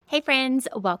Hey friends,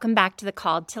 welcome back to the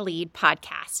Called to Lead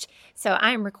podcast. So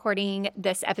I'm recording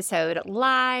this episode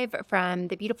live from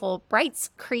the beautiful Brights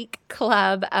Creek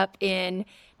Club up in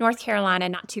North Carolina,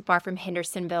 not too far from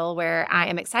Hendersonville, where I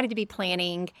am excited to be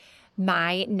planning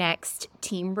my next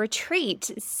team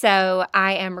retreat. So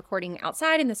I am recording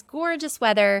outside in this gorgeous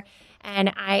weather,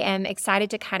 and I am excited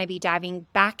to kind of be diving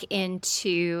back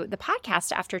into the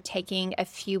podcast after taking a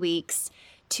few weeks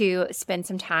to spend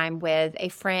some time with a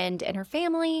friend and her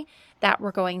family that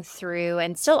were going through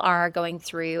and still are going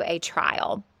through a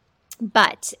trial.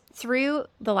 But through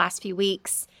the last few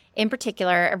weeks, in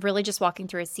particular, of really just walking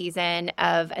through a season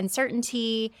of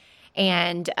uncertainty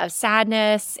and of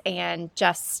sadness and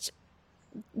just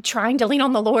trying to lean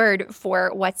on the Lord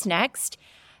for what's next,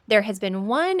 there has been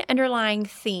one underlying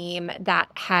theme that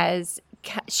has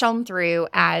shown through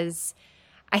as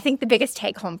I think the biggest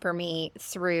take home for me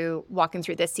through walking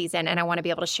through this season, and I want to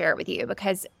be able to share it with you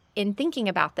because in thinking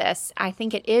about this, I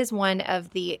think it is one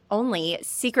of the only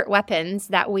secret weapons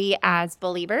that we as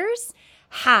believers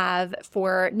have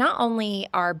for not only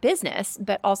our business,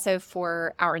 but also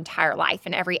for our entire life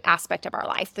and every aspect of our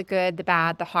life, the good, the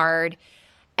bad, the hard,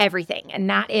 everything. And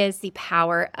that is the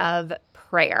power of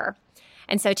prayer.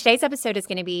 And so today's episode is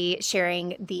going to be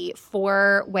sharing the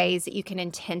 4 ways that you can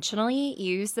intentionally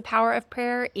use the power of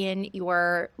prayer in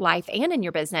your life and in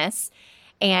your business.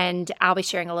 And I'll be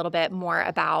sharing a little bit more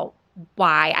about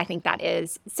why I think that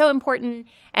is so important.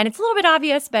 And it's a little bit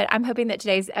obvious, but I'm hoping that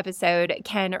today's episode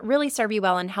can really serve you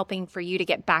well in helping for you to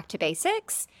get back to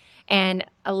basics and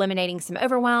eliminating some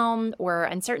overwhelm or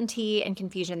uncertainty and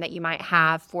confusion that you might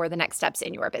have for the next steps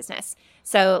in your business.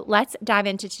 So let's dive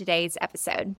into today's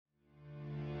episode.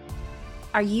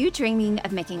 Are you dreaming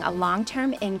of making a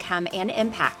long-term income and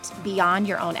impact beyond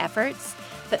your own efforts,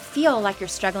 but feel like you're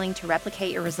struggling to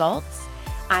replicate your results?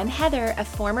 I'm Heather, a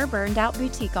former burned-out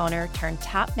boutique owner turned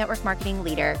top network marketing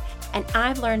leader, and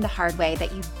I've learned the hard way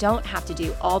that you don't have to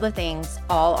do all the things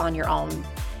all on your own.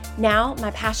 Now,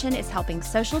 my passion is helping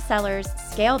social sellers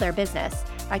scale their business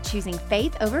by choosing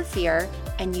faith over fear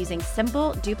and using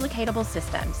simple, duplicatable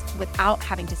systems without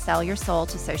having to sell your soul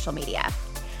to social media.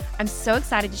 I'm so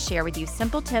excited to share with you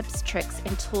simple tips, tricks,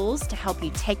 and tools to help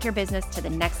you take your business to the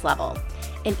next level.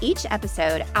 In each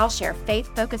episode, I'll share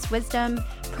faith-focused wisdom,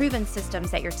 proven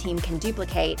systems that your team can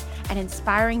duplicate, and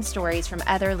inspiring stories from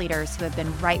other leaders who have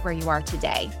been right where you are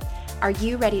today. Are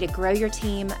you ready to grow your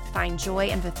team, find joy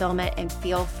and fulfillment, and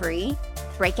feel free?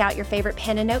 Break out your favorite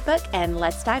pen and notebook, and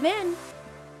let's dive in.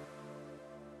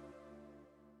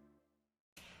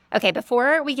 Okay,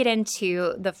 before we get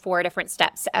into the 4 different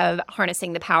steps of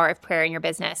harnessing the power of prayer in your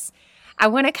business, I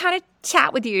want to kind of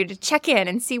chat with you to check in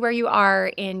and see where you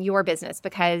are in your business,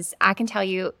 because I can tell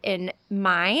you in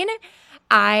mine,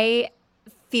 I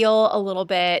feel a little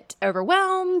bit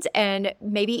overwhelmed and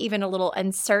maybe even a little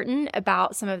uncertain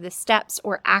about some of the steps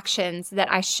or actions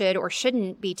that I should or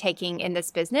shouldn't be taking in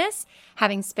this business,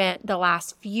 having spent the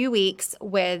last few weeks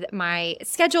with my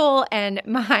schedule and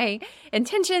my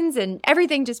intentions and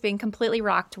everything just being completely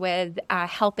rocked with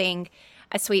helping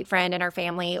a sweet friend and her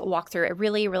family walk through a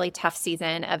really, really tough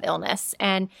season of illness.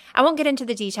 And I won't get into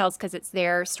the details because it's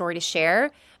their story to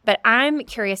share, but I'm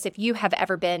curious if you have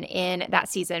ever been in that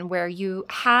season where you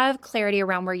have clarity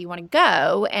around where you want to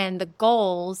go and the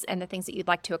goals and the things that you'd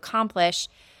like to accomplish,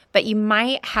 but you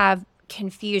might have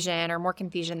confusion or more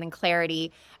confusion than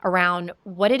clarity around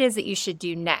what it is that you should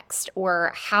do next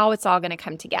or how it's all going to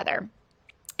come together.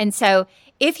 And so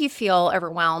if you feel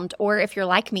overwhelmed, or if you're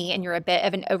like me and you're a bit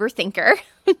of an overthinker,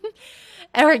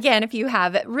 or again, if you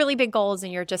have really big goals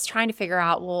and you're just trying to figure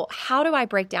out, well, how do I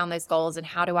break down those goals and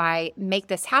how do I make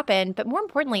this happen? But more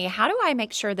importantly, how do I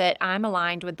make sure that I'm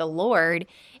aligned with the Lord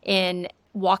in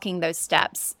walking those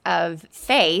steps of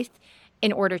faith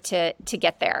in order to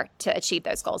get there, to achieve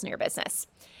those goals in your business?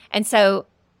 And so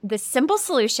the simple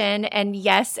solution, and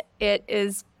yes, it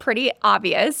is pretty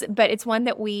obvious, but it's one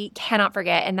that we cannot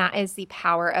forget, and that is the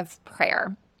power of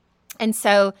prayer. And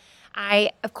so I,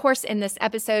 of course, in this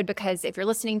episode, because if you're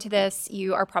listening to this,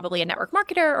 you are probably a network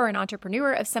marketer or an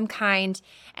entrepreneur of some kind,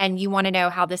 and you want to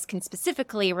know how this can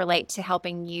specifically relate to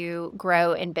helping you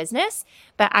grow in business.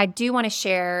 But I do want to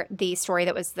share the story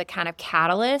that was the kind of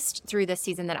catalyst through this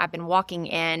season that I've been walking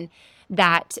in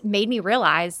that made me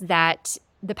realize that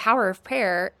the power of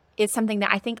prayer is something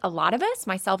that I think a lot of us,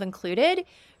 myself included,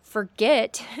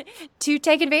 forget to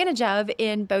take advantage of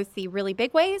in both the really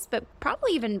big ways, but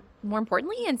probably even more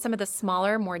importantly, in some of the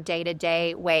smaller, more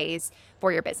day-to-day ways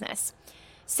for your business.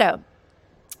 So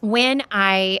when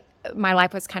my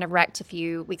life was kind of wrecked a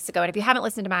few weeks ago. And if you haven't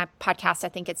listened to my podcast, I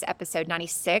think it's episode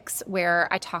 96, where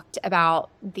I talked about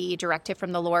the directive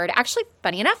from the Lord. Actually,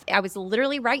 funny enough, I was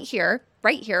literally right here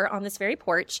on this very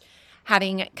porch,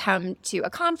 having come to a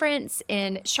conference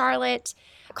in Charlotte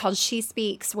called She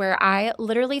Speaks, where I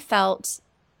literally felt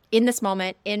in this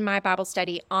moment in my Bible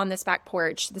study on this back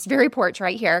porch, this very porch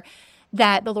right here,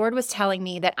 that the Lord was telling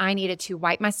me that I needed to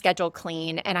wipe my schedule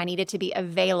clean and I needed to be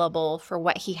available for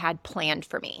what He had planned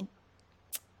for me.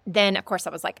 Then, of course, I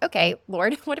was like, okay,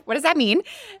 Lord, what does that mean?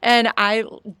 And I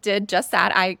did just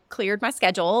that. I cleared my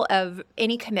schedule of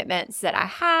any commitments that I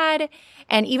had,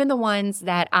 and even the ones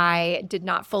that I did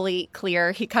not fully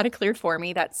clear, He kind of cleared for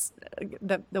me. That's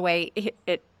the way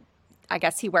it I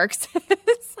guess He works.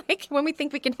 It's like when we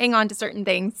think we can hang on to certain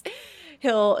things,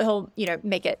 He'll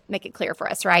make it clear for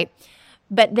us, right?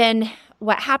 But then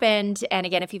what happened, and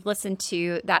again, if you've listened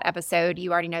to that episode,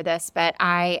 you already know this, but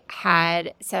I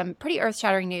had some pretty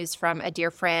earth-shattering news from a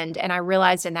dear friend, and I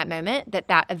realized in that moment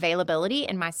that availability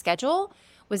in my schedule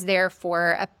was there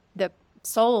for the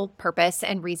sole purpose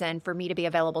and reason for me to be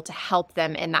available to help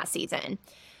them in that season.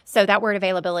 So that word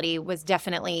availability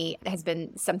has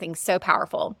been something so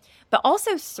powerful. But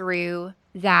also through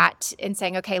that, in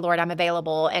saying, okay, Lord, I'm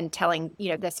available, and telling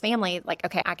this family, like,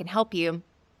 okay, I can help you,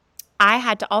 I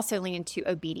had to also lean into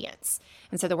obedience.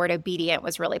 And so the word obedient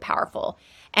was really powerful.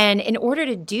 And in order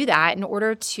to do that, in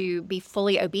order to be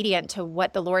fully obedient to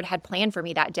what the Lord had planned for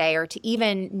me that day, or to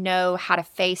even know how to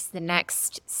face the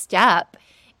next step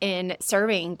in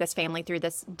serving this family through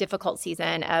this difficult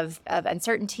season of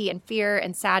uncertainty and fear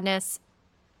and sadness,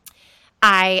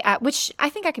 which I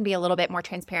think I can be a little bit more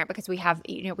transparent because we have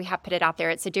put it out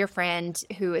there. It's a dear friend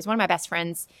who is one of my best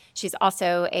friends. She's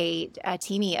also a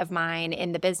teammie of mine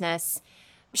in the business.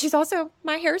 She's also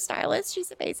my hairstylist.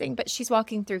 She's amazing, but she's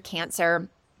walking through cancer,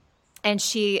 and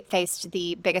she faced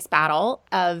the biggest battle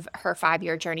of her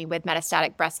 5-year journey with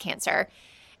metastatic breast cancer.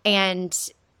 And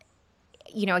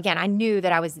again, I knew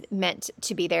that I was meant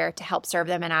to be there to help serve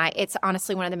them. And it's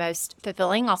honestly one of the most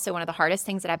fulfilling, also one of the hardest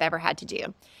things that I've ever had to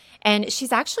do. And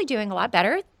she's actually doing a lot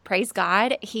better. Praise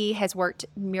God. He has worked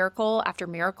miracle after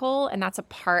miracle. And that's a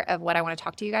part of what I want to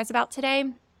talk to you guys about today.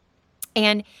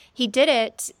 And He did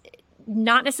it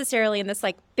not necessarily in this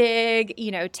like big,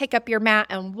 take up your mat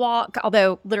and walk,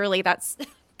 although literally that's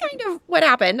kind of what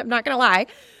happened. I'm not going to lie.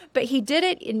 But He did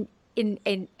it in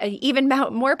an even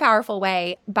more powerful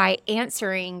way by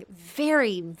answering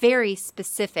very, very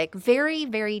specific, very,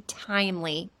 very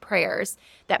timely prayers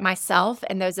that myself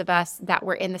and those of us that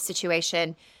were in the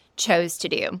situation chose to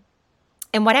do.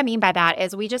 And what I mean by that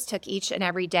is we just took each and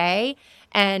every day,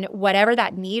 and whatever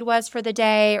that need was for the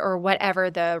day, or whatever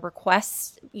the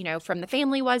request, from the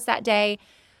family was that day,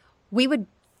 we would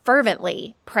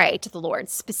fervently pray to the Lord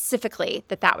specifically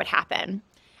that would happen.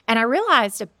 And I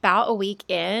realized about a week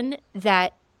in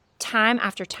that time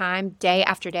after time, day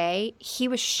after day, He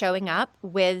was showing up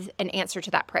with an answer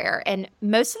to that prayer. And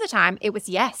most of the time it was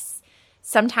yes.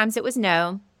 Sometimes it was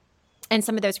no. And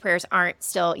some of those prayers aren't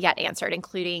still yet answered,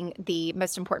 including the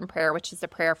most important prayer, which is the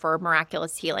prayer for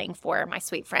miraculous healing for my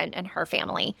sweet friend and her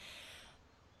family.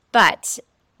 But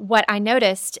what I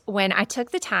noticed when I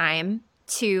took the time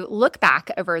to look back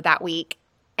over that week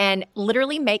and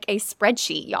literally make a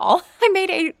spreadsheet, y'all. I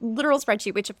made a literal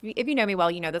spreadsheet, which if you know me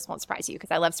well, this won't surprise you because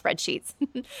I love spreadsheets.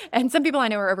 And some people I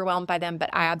know are overwhelmed by them,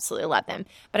 but I absolutely love them.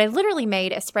 But I literally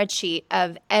made a spreadsheet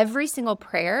of every single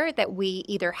prayer that we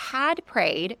either had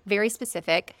prayed, very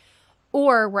specific,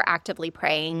 or were actively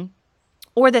praying,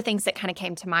 or the things that kind of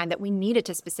came to mind that we needed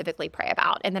to specifically pray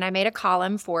about. And then I made a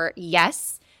column for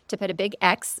yes, to put a big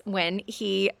X when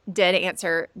He did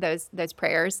answer those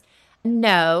prayers.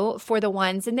 No, for the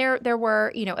ones, and there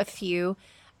were, a few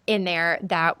in there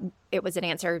that it was an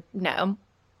answer no.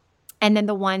 And then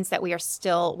the ones that we are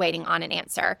still waiting on an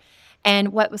answer.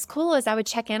 And what was cool is I would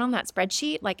check in on that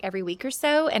spreadsheet like every week or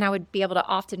so, and I would be able to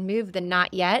often move the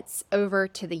not yets over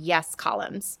to the yes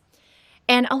columns.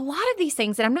 And a lot of these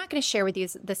things, and I'm not going to share with you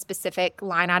the specific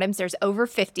line items, there's over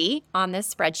 50 on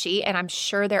this spreadsheet, and I'm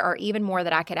sure there are even more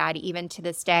that I could add even to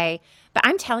this day. But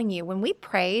I'm telling you, when we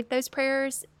prayed those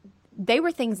prayers, they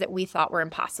were things that we thought were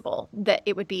impossible, that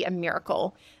it would be a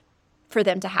miracle for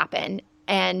them to happen.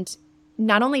 And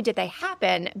not only did they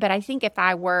happen, but I think if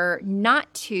I were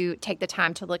not to take the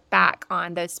time to look back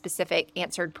on those specific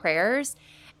answered prayers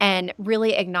and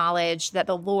really acknowledge that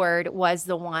the Lord was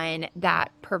the one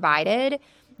that provided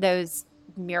those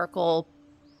miracle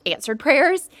answered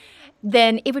prayers,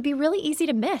 then it would be really easy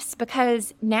to miss,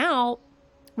 because now,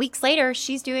 weeks later,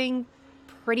 she's doing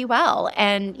pretty well.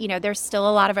 And, there's still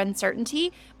a lot of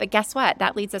uncertainty, but guess what?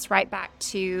 That leads us right back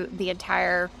to the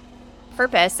entire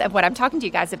purpose of what I'm talking to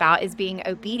you guys about, is being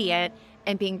obedient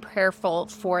and being prayerful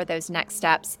for those next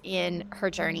steps in her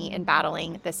journey in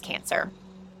battling this cancer.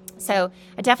 So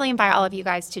I definitely invite all of you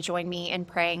guys to join me in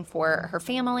praying for her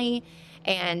family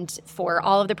and for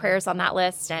all of the prayers on that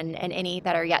list and any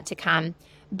that are yet to come.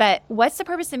 But what's the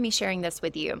purpose of me sharing this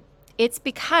with you? It's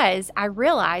because I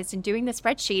realized in doing the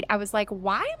spreadsheet, I was like,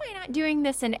 why am I not doing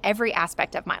this in every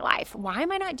aspect of my life? Why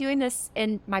am I not doing this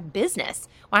in my business?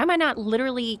 Why am I not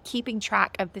literally keeping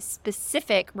track of the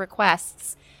specific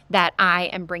requests that I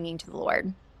am bringing to the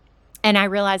Lord? And I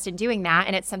realized in doing that,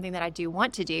 and it's something that I do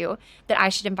want to do, that I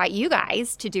should invite you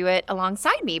guys to do it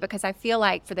alongside me, because I feel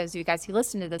like for those of you guys who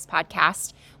listen to this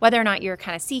podcast, whether or not you're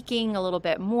kind of seeking a little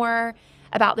bit more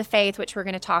about the faith, which we're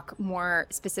going to talk more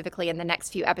specifically in the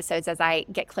next few episodes as I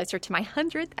get closer to my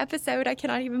 100th episode. I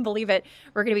cannot even believe it.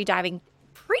 We're going to be diving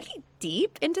pretty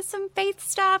deep into some faith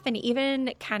stuff and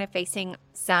even kind of facing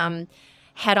some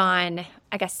head-on,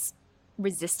 I guess,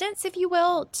 resistance, if you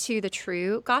will, to the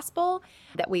true gospel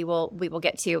that we will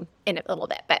get to in a little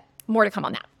bit, but more to come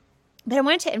on that. But I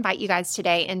wanted to invite you guys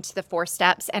today into the 4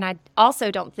 steps. And I also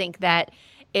don't think that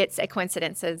it's a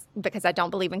coincidence, because I don't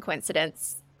believe in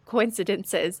coincidences,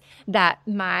 that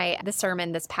the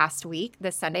sermon this past week,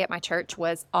 this Sunday at my church,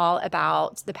 was all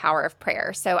about the power of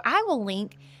prayer. So I will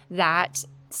link that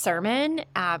sermon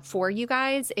for you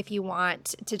guys if you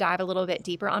want to dive a little bit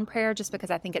deeper on prayer, just because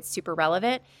I think it's super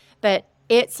relevant. But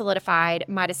it solidified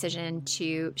my decision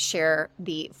to share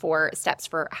the 4 steps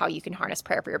for how you can harness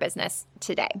prayer for your business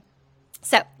today.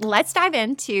 So let's dive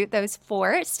into those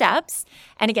 4 steps.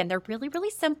 And again, they're really,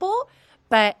 really simple,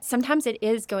 but sometimes it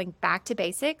is going back to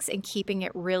basics and keeping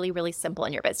it really, really simple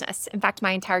in your business. In fact,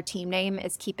 my entire team name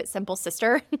is Keep It Simple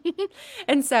Sister.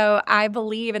 And so I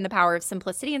believe in the power of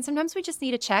simplicity. And sometimes we just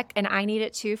need a check, and I need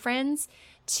it too, friends,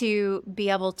 to be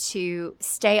able to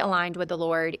stay aligned with the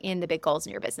Lord in the big goals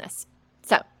in your business.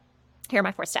 So here are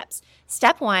my 4 steps.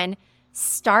 Step 1,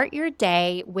 start your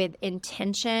day with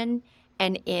intention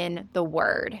and in the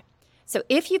Word. So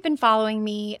if you've been following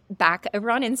me back over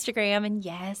on Instagram, and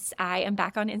yes, I am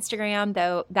back on Instagram,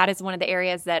 though that is one of the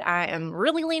areas that I am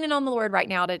really leaning on the Lord right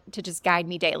now to just guide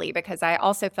me daily, because I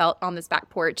also felt on this back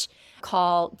porch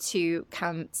call to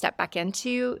come step back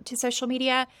into social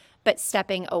media, but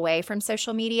stepping away from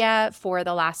social media for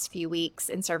the last few weeks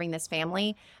in serving this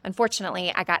family.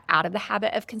 Unfortunately, I got out of the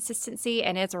habit of consistency,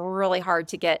 and it's really hard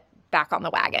to get back on the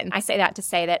wagon. I say that to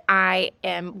say that I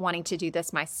am wanting to do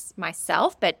this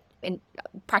myself, but and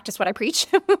practice what I preach,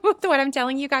 what I'm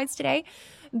telling you guys today.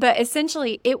 But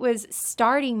essentially, it was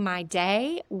starting my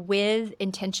day with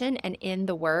intention and in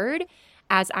the Word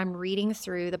as I'm reading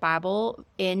through the Bible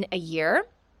in a year.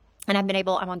 And I'm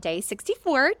on day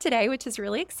 64 today, which is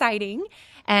really exciting.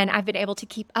 And I've been able to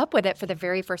keep up with it for the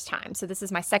very first time. So this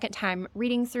is my second time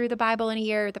reading through the Bible in a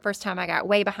year. The first time I got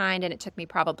way behind, and it took me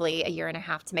probably a year and a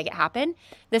half to make it happen.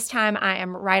 This time I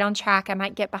am right on track. I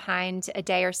might get behind a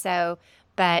day or so,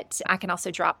 but I can also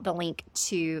drop the link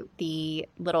to the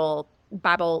little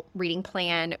Bible reading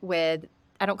plan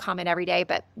I don't comment every day,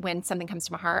 but when something comes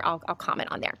to my heart, I'll comment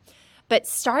on there. But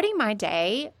starting my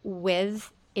day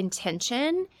with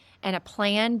intention and a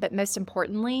plan, but most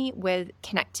importantly, with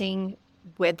connecting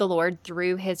with the Lord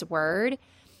through His Word,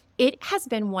 it has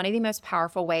been one of the most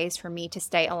powerful ways for me to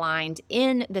stay aligned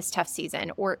in this tough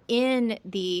season, or in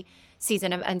the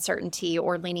season of uncertainty,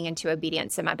 or leaning into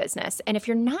obedience in my business. And if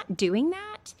you're not doing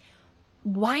that,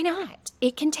 why not?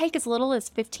 It can take as little as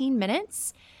 15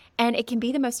 minutes, and it can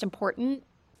be the most important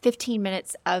 15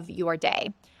 minutes of your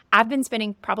day. I've been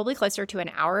spending probably closer to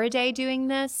an hour a day doing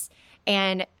this,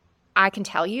 and I can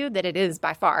tell you that it is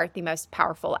by far the most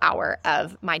powerful hour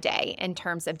of my day in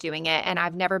terms of doing it. And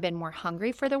I've never been more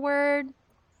hungry for the Word.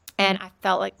 And I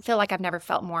feel like I've never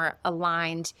felt more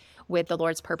aligned with the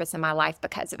Lord's purpose in my life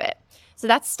because of it. So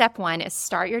that's step 1, is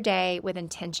start your day with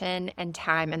intention and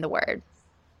time in the Word.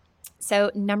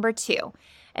 So number 2,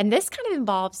 and this kind of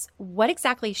involves what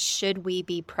exactly should we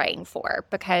be praying for?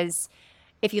 Because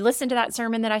if you listen to that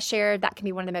sermon that I shared, that can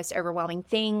be one of the most overwhelming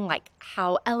things, like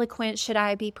how eloquent should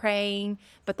I be praying?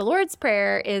 But the Lord's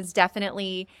Prayer is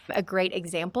definitely a great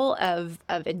example of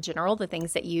in general, the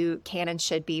things that you can and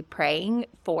should be praying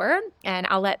for. And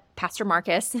I'll let Pastor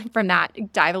Marcus from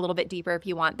that dive a little bit deeper if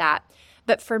you want that.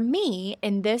 But for me,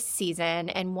 in this season,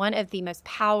 and one of the most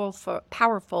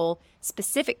powerful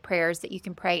specific prayers that you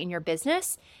can pray in your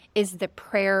business is the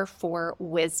prayer for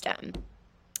wisdom.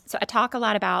 So I talk a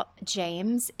lot about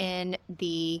James on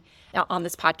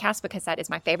this podcast, because that is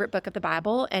my favorite book of the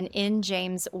Bible. And in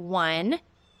James 1,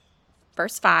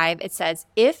 verse 5, it says,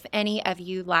 "If any of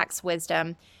you lacks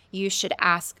wisdom, you should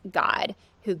ask God,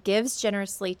 who gives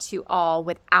generously to all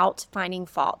without finding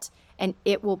fault, and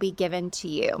it will be given to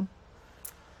you.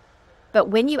 But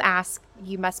when you ask,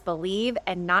 you must believe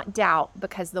and not doubt,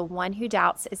 because the one who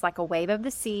doubts is like a wave of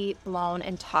the sea blown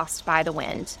and tossed by the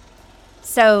wind."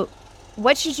 So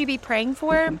what should you be praying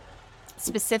for?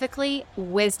 Specifically,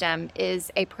 wisdom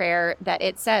is a prayer that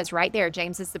it says right there.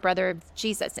 James is the brother of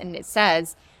Jesus, and it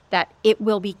says that it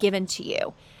will be given to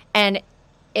you. And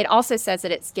it also says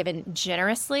that it's given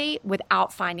generously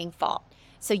without finding fault.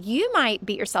 So you might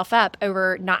beat yourself up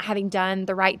over not having done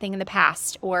the right thing in the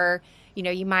past, or,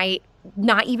 you might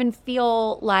not even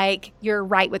feel like you're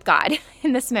right with God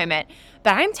in this moment.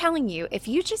 But I'm telling you, if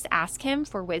you just ask him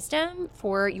for wisdom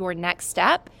for your next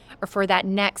step or for that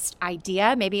next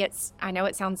idea, I know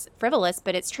it sounds frivolous,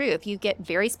 but it's true. If you get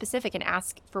very specific and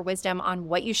ask for wisdom on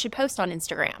what you should post on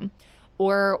Instagram,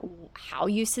 or how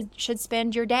you should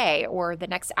spend your day, or the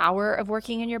next hour of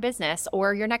working in your business,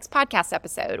 or your next podcast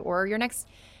episode, or your next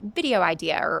video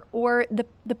idea, or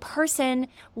the person,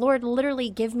 Lord,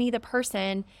 literally give me the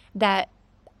person that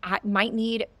I might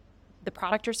need the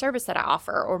product or service that I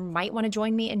offer, or might want to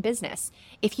join me in business.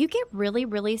 If you get really,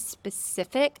 really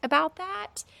specific about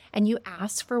that and you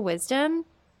ask for wisdom,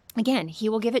 again, he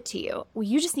will give it to you. Well,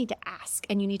 you just need to ask,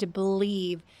 and you need to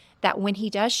believe that when he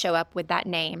does show up with that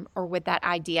name or with that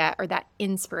idea or that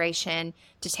inspiration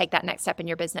to take that next step in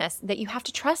your business, that you have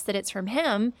to trust that it's from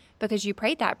him because you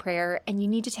prayed that prayer, and you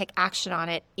need to take action on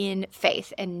it in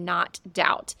faith and not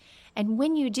doubt. And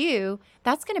when you do,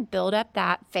 that's going to build up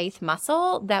that faith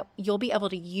muscle that you'll be able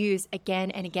to use again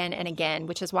and again and again,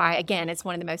 which is why, again, it's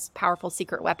one of the most powerful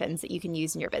secret weapons that you can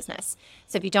use in your business.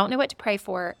 So if you don't know what to pray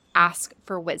for, ask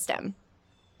for wisdom.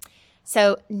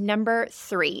 So number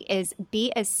 3 is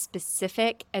be as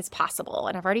specific as possible.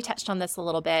 And I've already touched on this a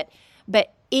little bit,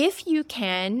 but if you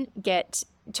can get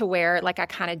to where, like I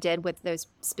kind of did with those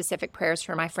specific prayers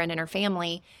for my friend and her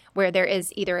family, where there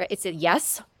is either it's a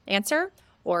yes answer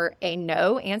or a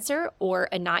no answer or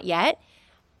a not yet,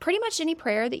 pretty much any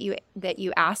prayer that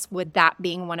you ask, with that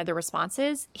being one of the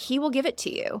responses, he will give it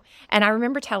to you. And I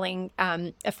remember telling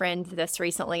a friend this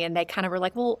recently, and they kind of were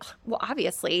like, well,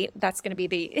 obviously that's going to be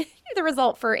the the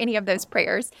result for any of those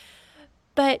prayers.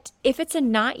 But if it's a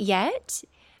not yet,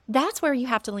 that's where you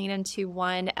have to lean into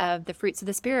one of the fruits of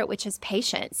the Spirit, which is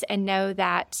patience, and know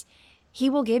that he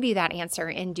will give you that answer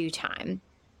in due time.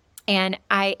 And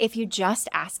if you just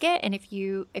ask it, and if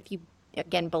you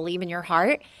again believe in your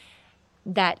heart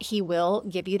that he will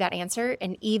give you that answer,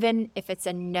 and even if it's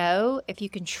a no, if you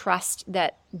can trust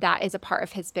that that is a part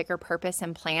of his bigger purpose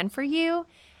and plan for you,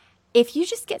 if you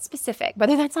just get specific,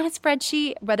 whether that's on a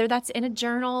spreadsheet, whether that's in a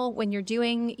journal when you're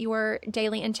doing your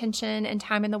daily intention and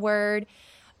time in the Word,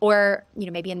 or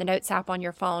maybe in the Notes app on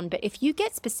your phone, but if you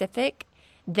get specific,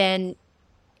 then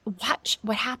watch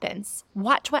what happens.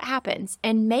 Watch what happens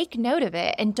and make note of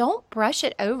it, and don't brush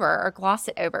it over or gloss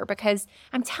it over, because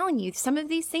I'm telling you, some of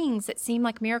these things that seem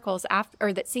like miracles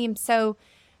or that seem so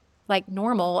like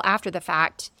normal after the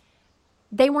fact,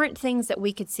 they weren't things that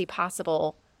we could see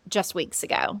possible just weeks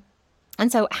ago.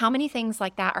 And so how many things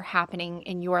like that are happening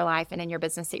in your life and in your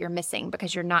business that you're missing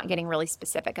because you're not getting really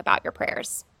specific about your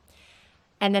prayers?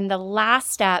 And then the last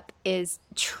step is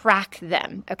track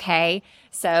them, okay?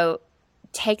 So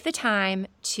take the time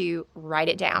to write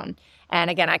it down. And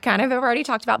again, I kind of have already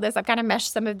talked about this. I've kind of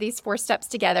meshed some of these 4 steps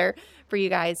together for you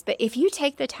guys. But if you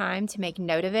take the time to make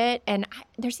note of it, and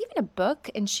there's even a book,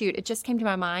 and shoot, it just came to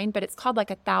my mind, but it's called like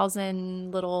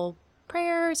 1,000 Little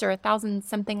Prayers or 1,000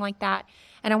 something like that.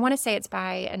 And I want to say it's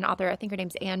by an author, I think her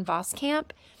name's Ann Voskamp.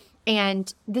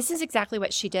 And this is exactly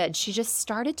what she did. She just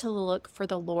started to look for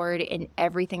the Lord in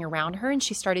everything around her, and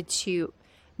she started to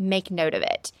make note of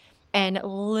it and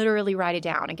literally write it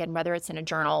down, again, whether it's in a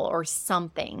journal or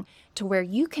something, to where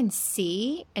you can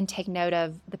see and take note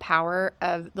of the power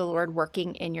of the Lord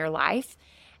working in your life.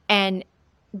 And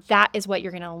that is what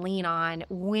you're going to lean on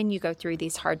when you go through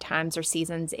these hard times or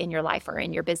seasons in your life or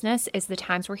in your business, is the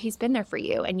times where he's been there for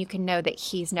you. And you can know that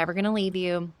he's never going to leave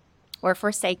you or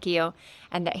forsake you,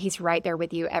 and that he's right there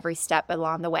with you every step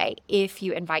along the way if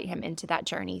you invite him into that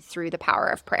journey through the power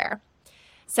of prayer.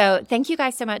 So thank you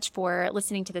guys so much for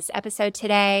listening to this episode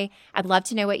today. I'd love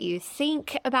to know what you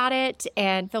think about it,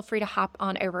 and feel free to hop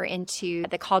on over into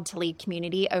the Called to Lead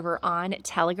community over on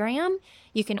Telegram.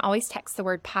 You can always text the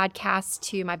word podcast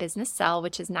to my business cell,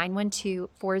 which is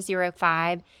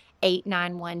 912-405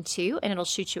 8912, and it'll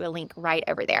shoot you a link right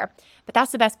over there. But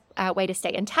that's the best way to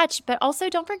stay in touch. But also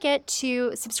don't forget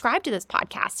to subscribe to this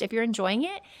podcast. If you're enjoying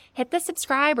it, hit the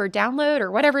subscribe or download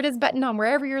or whatever it is button on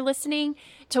wherever you're listening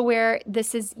to where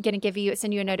this is going to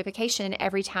send you a notification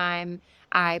every time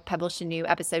I publish a new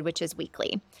episode, which is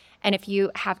weekly. And if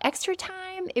you have extra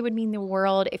time, it would mean the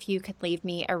world if you could leave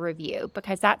me a review,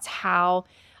 because that's how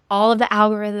all of the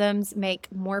algorithms make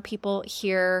more people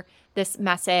hear this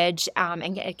message,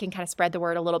 and it can kind of spread the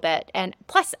word a little bit. And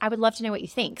plus, I would love to know what you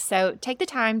think. So take the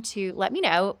time to let me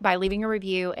know by leaving a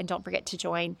review, and don't forget to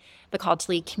join the Called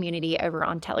to Lead community over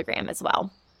on Telegram as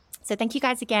well. So thank you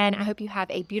guys again. I hope you have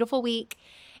a beautiful week,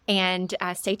 and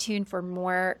stay tuned for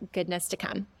more goodness to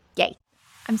come. Yay.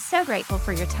 I'm so grateful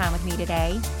for your time with me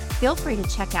today. Feel free to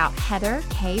check out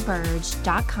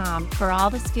heatherkburge.com for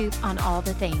all the scoop on all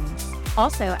the things.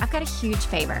 Also, I've got a huge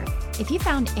favor. If you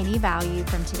found any value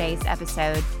from today's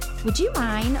episode, would you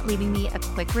mind leaving me a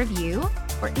quick review?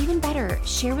 Or even better,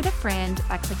 share with a friend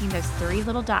by clicking those 3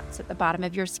 little dots at the bottom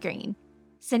of your screen.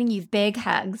 Sending you big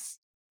hugs.